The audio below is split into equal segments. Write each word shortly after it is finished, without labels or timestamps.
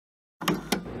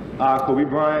I, Kobe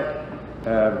Bryant,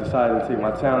 have decided to take my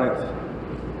talent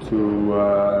to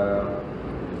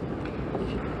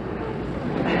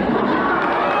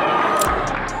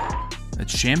A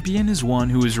champion is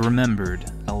one who is remembered.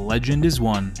 A legend is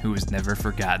one who is never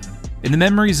forgotten. In the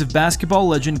memories of basketball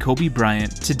legend Kobe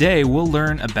Bryant, today we'll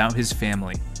learn about his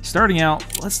family. Starting out,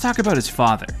 let's talk about his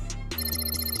father.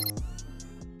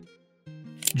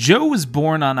 Joe was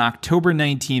born on October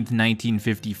 19,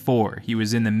 1954. He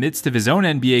was in the midst of his own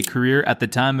NBA career at the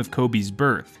time of Kobe's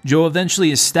birth. Joe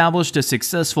eventually established a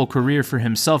successful career for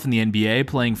himself in the NBA,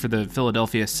 playing for the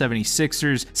Philadelphia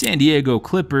 76ers, San Diego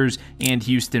Clippers, and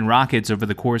Houston Rockets over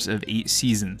the course of 8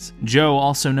 seasons. Joe,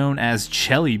 also known as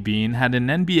Jelly Bean, had an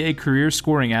NBA career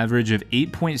scoring average of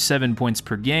 8.7 points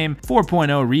per game,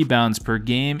 4.0 rebounds per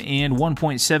game, and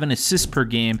 1.7 assists per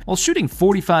game, while shooting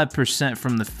 45%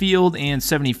 from the field and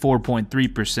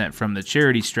 74.3% from the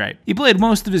charity stripe. He played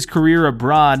most of his career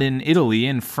abroad in Italy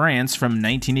and France from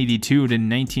 1982 to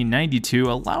 1992,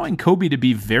 allowing Kobe to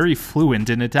be very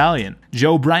fluent in Italian.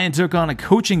 Joe Bryant took on a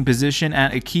coaching position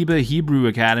at Akiba Hebrew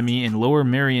Academy in Lower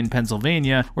Merion,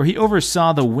 Pennsylvania, where he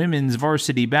oversaw the women's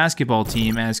varsity basketball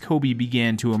team as Kobe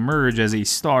began to emerge as a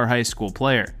star high school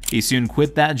player. He soon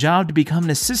quit that job to become an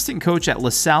assistant coach at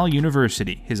LaSalle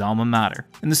University, his alma mater.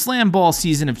 In the slam ball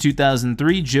season of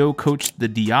 2003, Joe coached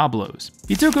the Diablos.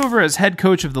 He took over as head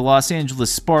coach of the Los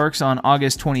Angeles Sparks on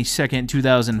August 22,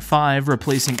 2005,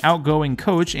 replacing outgoing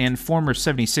coach and former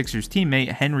 76ers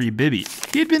teammate Henry Bibby.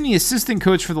 He had been the assistant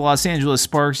coach for the Los Angeles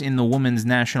Sparks in the Women's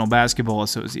National Basketball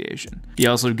Association. He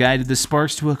also guided the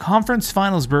Sparks to a conference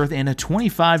finals berth and a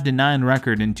 25-9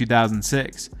 record in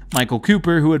 2006. Michael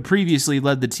Cooper, who had previously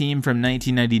led the team from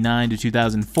 1999 to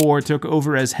 2004, took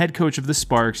over as head coach of the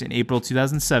Sparks in April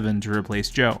 2007 to replace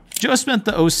Joe. Joe spent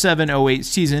the 07-08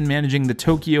 season managing the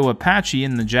Tokyo Apache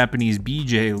in the Japanese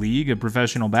BJ League, a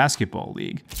professional basketball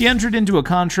league. He entered into a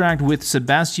contract with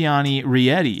Sebastiani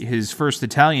Rieti, his first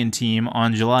Italian team,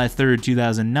 on July 3,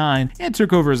 2009, and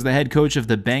took over as the head coach of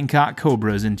the Bangkok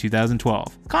Cobras in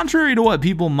 2012. Contrary to what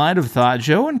people might have thought,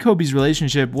 Joe and Kobe's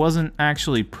relationship wasn't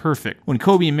actually perfect. When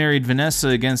Kobe married Vanessa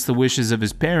against the wishes of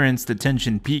his parents, the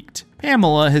tension peaked.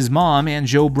 Pamela, his mom, and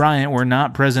Joe Bryant were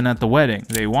not present at the wedding.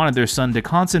 They wanted their son to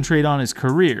concentrate on his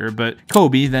career, but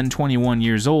Kobe, then 21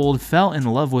 years old, fell in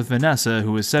love with Vanessa,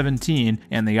 who was 17,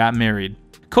 and they got married.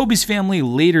 Kobe's family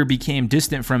later became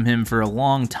distant from him for a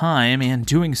long time, and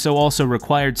doing so also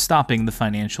required stopping the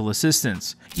financial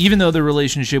assistance. Even though the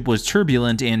relationship was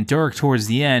turbulent and dark towards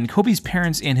the end, Kobe's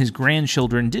parents and his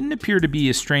grandchildren didn't appear to be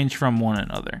estranged from one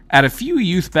another. At a few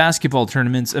youth basketball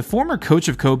tournaments, a former coach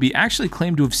of Kobe actually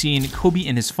claimed to have seen Kobe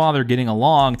and his father getting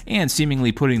along and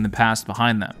seemingly putting the past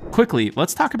behind them. Quickly,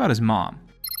 let's talk about his mom.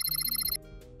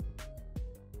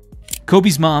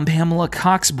 Kobe's mom, Pamela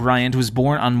Cox Bryant, was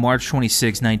born on March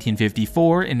 26,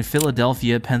 1954 in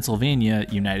Philadelphia, Pennsylvania,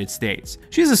 United States.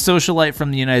 She is a socialite from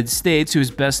the United States who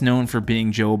is best known for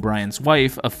being Joe Bryant's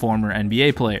wife, a former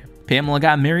NBA player. Pamela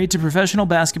got married to professional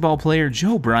basketball player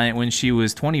Joe Bryant when she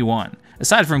was 21.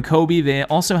 Aside from Kobe, they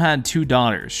also had 2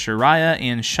 daughters, Shariah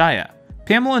and Shia.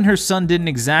 Pamela and her son didn't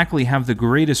exactly have the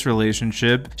greatest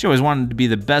relationship. She always wanted to be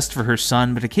the best for her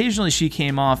son, but occasionally she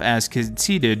came off as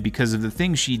conceited because of the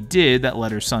things she did that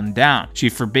let her son down. She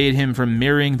forbade him from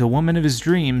marrying the woman of his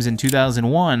dreams in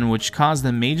 2001, which caused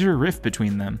a major rift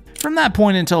between them. From that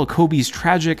point until Kobe's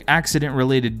tragic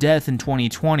accident-related death in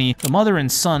 2020, the mother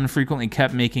and son frequently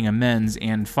kept making amends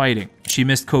and fighting. She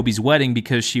missed Kobe's wedding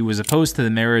because she was opposed to the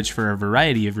marriage for a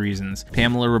variety of reasons.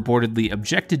 Pamela reportedly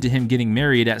objected to him getting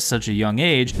married at such a young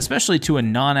age, especially to a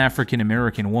non-African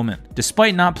American woman.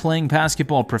 Despite not playing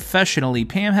basketball professionally,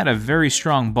 Pam had a very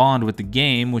strong bond with the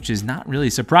game, which is not really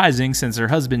surprising since her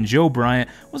husband Joe Bryant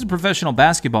was a professional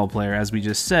basketball player, as we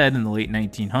just said, in the late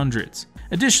 1900s.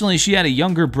 Additionally, she had a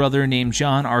younger brother named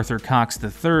John Arthur Cox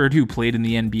III who played in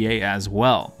the NBA as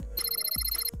well.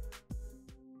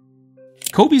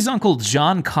 Kobe's uncle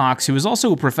John Cox, who was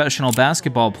also a professional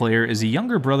basketball player, is a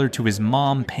younger brother to his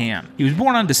mom, Pam. He was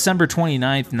born on December 29,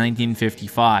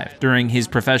 1955. During his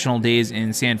professional days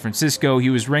in San Francisco, he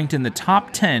was ranked in the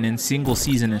top 10 in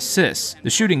single-season assists. The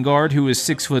shooting guard, who was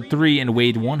 6'3" and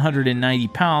weighed 190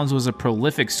 pounds, was a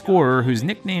prolific scorer whose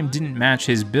nickname didn't match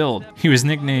his build. He was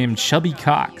nicknamed Chubby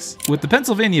Cox. With the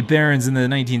Pennsylvania Barons in the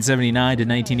 1979 to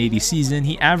 1980 season,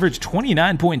 he averaged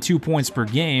 29.2 points per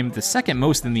game, the second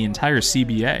most in the entire CBA.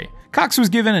 Cox was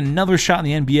given another shot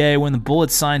in the NBA when the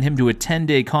Bullets signed him to a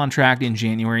 10-day contract in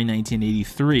January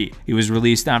 1983. He was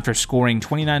released after scoring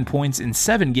 29 points in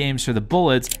 7 games for the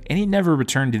Bullets, and he never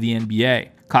returned to the NBA.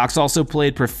 Cox also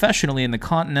played professionally in the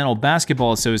Continental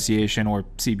Basketball Association, or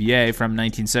CBA, from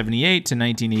 1978 to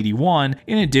 1981,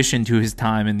 in addition to his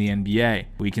time in the NBA.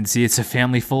 We can see it's a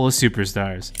family full of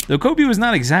superstars. Though Kobe was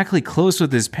not exactly close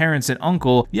with his parents and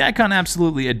uncle, the icon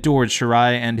absolutely adored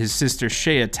Shirai and his sister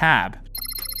Shea Tab.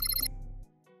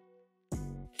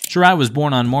 Shirai was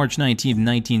born on March 19,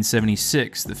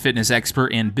 1976. The fitness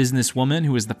expert and businesswoman,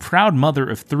 who is the proud mother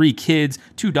of 3 kids,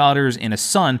 2 daughters, and a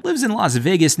son, lives in Las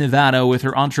Vegas, Nevada with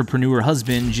her entrepreneur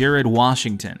husband, Jared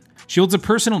Washington. She holds a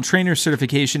personal trainer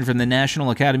certification from the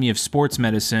National Academy of Sports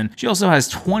Medicine. She also has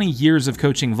 20 years of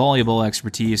coaching volleyball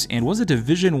expertise and was a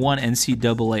Division I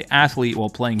NCAA athlete while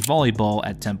playing volleyball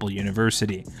at Temple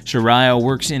University. Shirai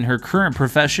works in her current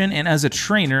profession and as a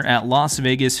trainer at Las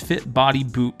Vegas Fit Body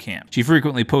Boot Camp. She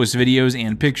frequently posts videos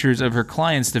and pictures of her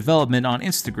clients' development on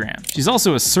Instagram. She's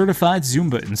also a certified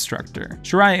Zumba instructor.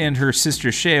 Shirai and her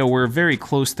sister Shea were very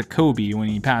close to Kobe when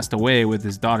he passed away with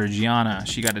his daughter Gianna.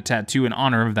 She got a tattoo in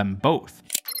honor of them both.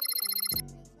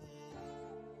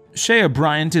 Shea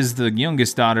Bryant is the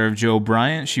youngest daughter of Joe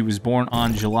Bryant. She was born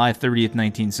on July 30th,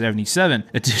 1977.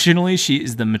 Additionally, she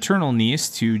is the maternal niece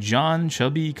to John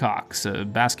Chubby Cox, a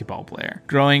basketball player.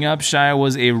 Growing up, Shea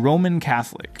was a Roman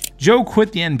Catholic. Joe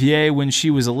quit the NBA when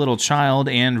she was a little child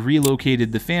and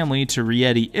relocated the family to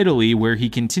Rieti, Italy, where he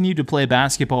continued to play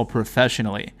basketball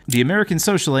professionally. The American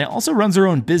socialite also runs her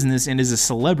own business and is a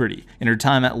celebrity. In her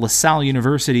time at LaSalle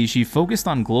University, she focused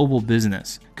on global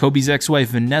business. Kobe's ex-wife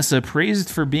Vanessa praised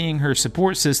for being her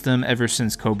support system ever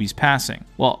since Kobe's passing.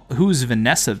 Well, who's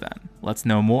Vanessa then? Let's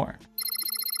know more.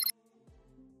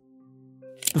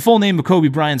 The full name of Kobe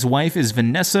Bryant's wife is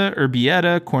Vanessa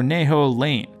Urbieta Cornejo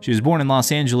Lane. She was born in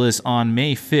Los Angeles on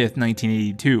May 5th,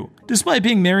 1982. Despite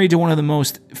being married to one of the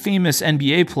most famous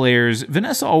NBA players,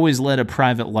 Vanessa always led a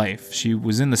private life. She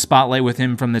was in the spotlight with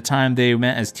him from the time they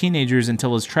met as teenagers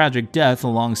until his tragic death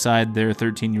alongside their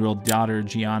 13-year-old daughter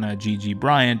Gianna Gigi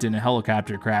Bryant in a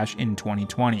helicopter crash in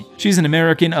 2020. She's an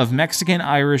American of Mexican,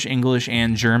 Irish, English,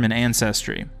 and German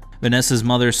ancestry. Vanessa's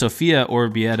mother, Sofia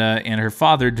Urbieta, and her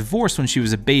father divorced when she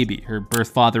was a baby. Her birth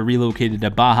father relocated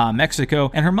to Baja, Mexico,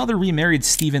 and her mother remarried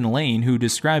Stephen Lane, who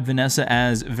described Vanessa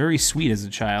as very sweet as a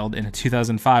child in a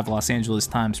 2005 Los Angeles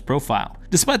Times profile.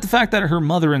 Despite the fact that her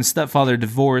mother and stepfather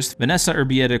divorced, Vanessa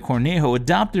Urbieta Cornejo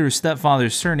adopted her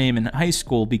stepfather's surname in high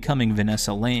school, becoming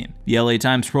Vanessa Lane. The LA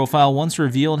Times profile once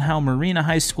revealed how Marina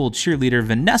High School cheerleader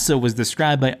Vanessa was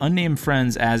described by unnamed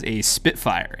friends as a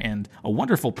spitfire and a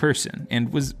wonderful person,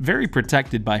 and was very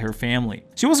protected by her family.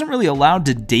 She wasn't really allowed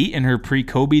to date in her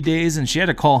pre-Kobe days, and she had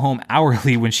to call home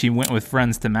hourly when she went with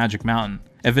friends to Magic Mountain.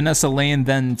 If Vanessa Lane,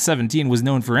 then 17, was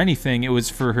known for anything, it was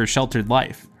for her sheltered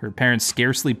life. Her parents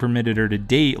scarcely permitted her to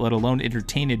date, let alone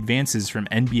entertain advances from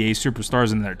NBA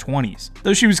superstars in their 20s.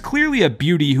 Though she was clearly a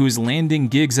beauty who was landing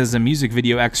gigs as a music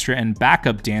video extra and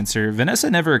backup dancer, Vanessa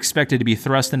never expected to be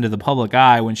thrust into the public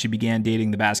eye when she began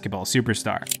dating the basketball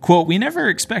superstar. Quote, "We never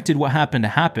expected what happened to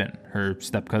happen," her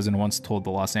step-cousin once told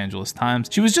the Los Angeles Times.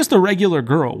 "She was just a regular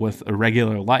girl with a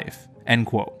regular life." End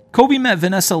quote. Kobe met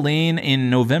Vanessa Lane in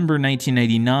November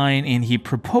 1999, and he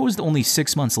proposed only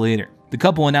 6 months later. The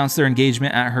couple announced their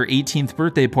engagement at her 18th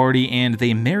birthday party, and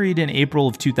they married in April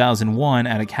of 2001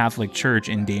 at a Catholic church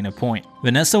in Dana Point.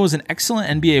 Vanessa was an excellent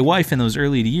NBA wife in those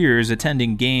early years,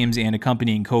 attending games and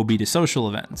accompanying Kobe to social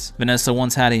events. Vanessa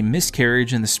once had a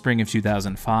miscarriage in the spring of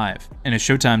 2005. In a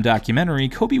Showtime documentary,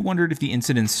 Kobe wondered if the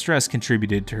incident's stress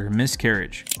contributed to her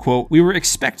miscarriage. Quote, "We were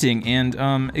expecting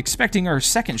our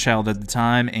second child at the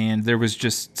time, and there was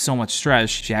just so much stress,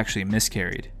 she actually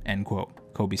miscarried," end quote,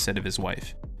 Kobe said of his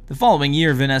wife. The following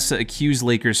year, Vanessa accused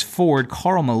Lakers forward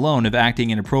Karl Malone of acting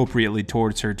inappropriately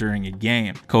towards her during a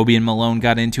game. Kobe and Malone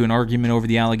got into an argument over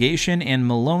the allegation, and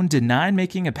Malone denied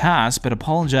making a pass but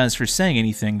apologized for saying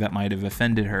anything that might have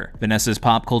offended her. Vanessa's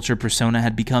pop culture persona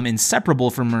had become inseparable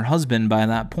from her husband by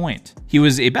that point. He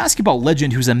was a basketball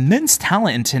legend whose immense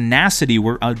talent and tenacity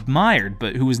were admired,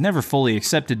 but who was never fully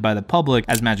accepted by the public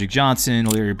as Magic Johnson,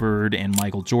 Larry Bird, and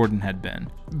Michael Jordan had been.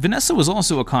 Vanessa was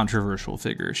also a controversial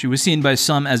figure. She was seen by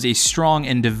some as a strong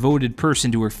and devoted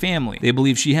person to her family. They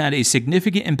believed she had a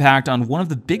significant impact on one of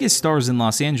the biggest stars in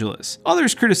Los Angeles.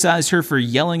 Others criticized her for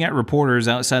yelling at reporters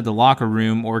outside the locker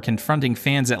room or confronting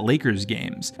fans at Lakers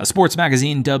games. A sports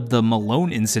magazine dubbed the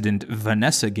Malone incident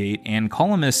Vanessa Gate, and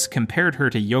columnists compared her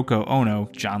to Yoko Ono,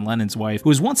 John Lennon's wife, who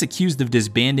was once accused of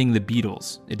disbanding the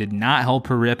Beatles. It did not help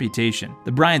her reputation.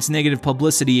 The Bryants' negative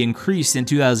publicity increased in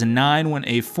 2009 when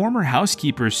a former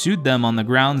housekeeper sued them on the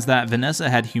grounds that Vanessa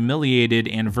had humiliated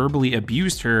and and verbally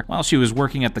abused her while she was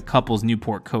working at the couple's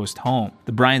Newport Coast home.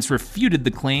 The Bryants refuted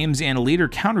the claims and later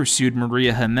countersued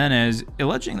Maria Jimenez,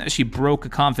 alleging that she broke a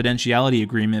confidentiality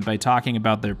agreement by talking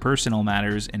about their personal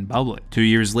matters in public. 2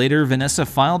 years later, Vanessa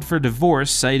filed for divorce,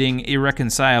 citing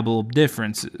irreconcilable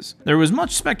differences. There was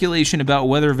much speculation about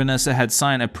whether Vanessa had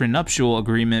signed a prenuptial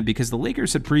agreement because the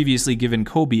Lakers had previously given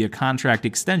Kobe a contract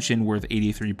extension worth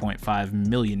 $83.5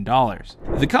 million.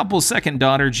 The couple's second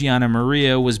daughter, Gianna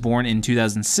Maria, was born in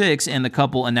 2006, and the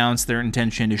couple announced their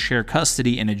intention to share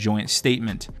custody in a joint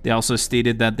statement. They also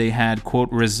stated that they had,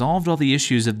 quote, resolved all the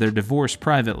issues of their divorce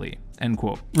privately. End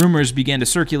quote. Rumors began to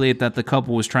circulate that the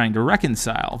couple was trying to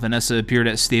reconcile. Vanessa appeared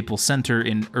at Staples Center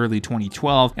in early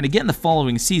 2012 and again the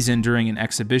following season during an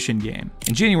exhibition game.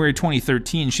 In January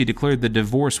 2013, she declared the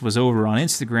divorce was over on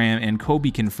Instagram, and Kobe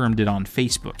confirmed it on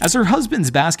Facebook. As her husband's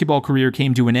basketball career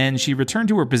came to an end, she returned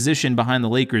to her position behind the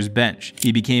Lakers bench.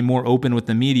 He became more open with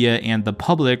the media and the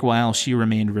public while she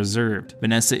remained reserved.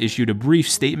 Vanessa issued a brief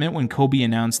statement when Kobe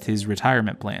announced his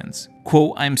retirement plans.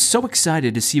 Quote, I'm so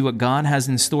excited to see what God has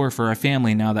in store for our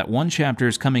family now that one chapter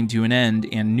is coming to an end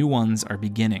and new ones are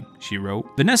beginning, she wrote.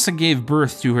 Vanessa gave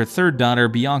birth to her third daughter,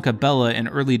 Bianca Bella, in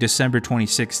early December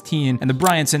 2016, and the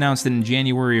Bryants announced in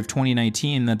January of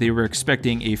 2019 that they were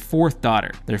expecting a fourth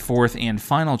daughter. Their fourth and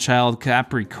final child,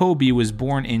 Capri Kobe, was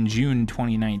born in June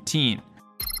 2019.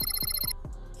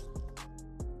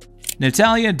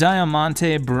 Natalia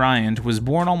Diamante Bryant was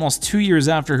born almost 2 years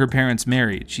after her parents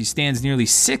married. She stands nearly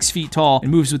 6 feet tall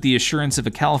and moves with the assurance of a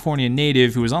California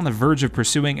native who was on the verge of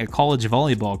pursuing a college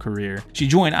volleyball career. She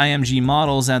joined IMG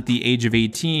Models at the age of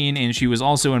 18, and she was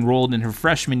also enrolled in her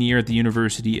freshman year at the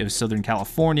University of Southern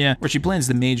California, where she plans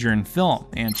to major in film,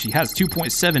 and she has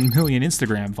 2.7 million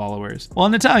Instagram followers. While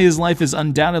Natalia's life is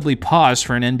undoubtedly posh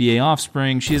for an NBA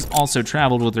offspring, she has also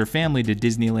traveled with her family to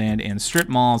Disneyland and strip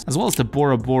malls, as well as to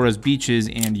Bora Bora's beaches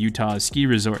and Utah's ski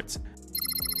resorts.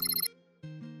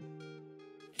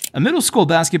 A middle school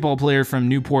basketball player from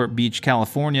Newport Beach,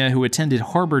 California, who attended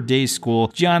Harbor Day School,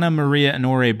 Gianna Maria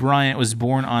Honore Bryant, was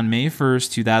born on May 1,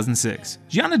 2006.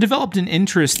 Gianna developed an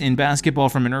interest in basketball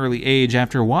from an early age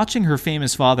after watching her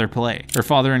famous father play. Her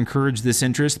father encouraged this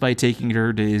interest by taking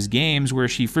her to his games, where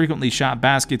she frequently shot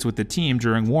baskets with the team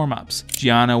during warm-ups.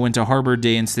 Gianna went to Harbor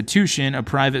Day Institution, a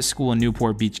private school in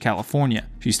Newport Beach, California.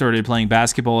 She started playing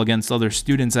basketball against other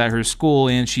students at her school,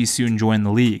 and she soon joined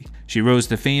the league. She rose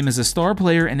to fame as a star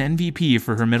player and MVP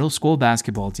for her middle school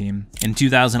basketball team. In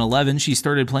 2011, she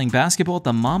started playing basketball at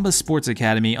the Mamba Sports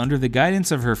Academy under the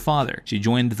guidance of her father. She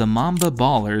joined the Mamba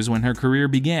Ballers when her career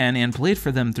began and played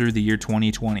for them through the year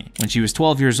 2020. When she was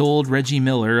 12 years old, Reggie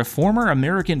Miller, a former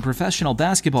American professional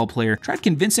basketball player, tried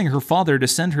convincing her father to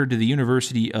send her to the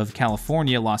University of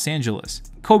California, Los Angeles.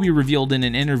 Kobe revealed in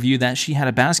an interview that she had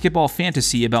a basketball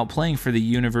fantasy about playing for the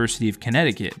University of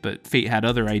Connecticut, but fate had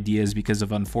other ideas because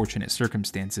of unfortunate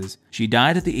circumstances. She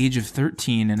died at the age of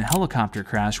 13 in a helicopter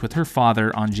crash with her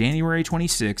father on January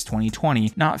 26,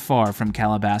 2020, not far from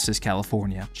Calabasas,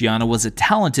 California. Gianna was a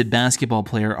talented basketball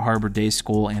player at Harbor Day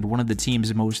School and one of the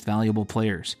team's most valuable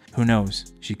players. Who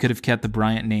knows? She could have kept the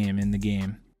Bryant name in the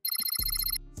game.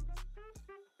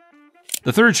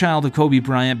 The third child of Kobe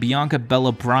Bryant, Bianca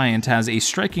Bella Bryant, has a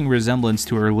striking resemblance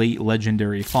to her late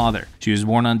legendary father. She was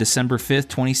born on December 5,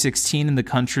 2016 in the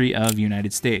country of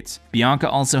United States. Bianca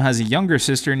also has a younger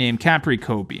sister named Capri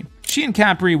Kobe. She and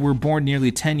Capri were born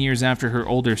nearly 10 years after her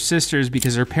older sisters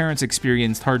because her parents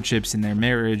experienced hardships in their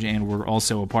marriage and were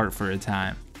also apart for a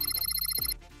time.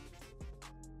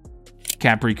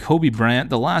 Capri Kobe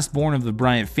Bryant, the last born of the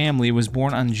Bryant family, was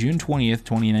born on June 20th,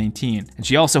 2019, and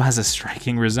she also has a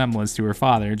striking resemblance to her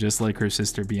father, just like her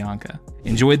sister Bianca.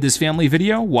 Enjoyed this family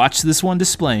video? Watch this one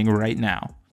displaying right now.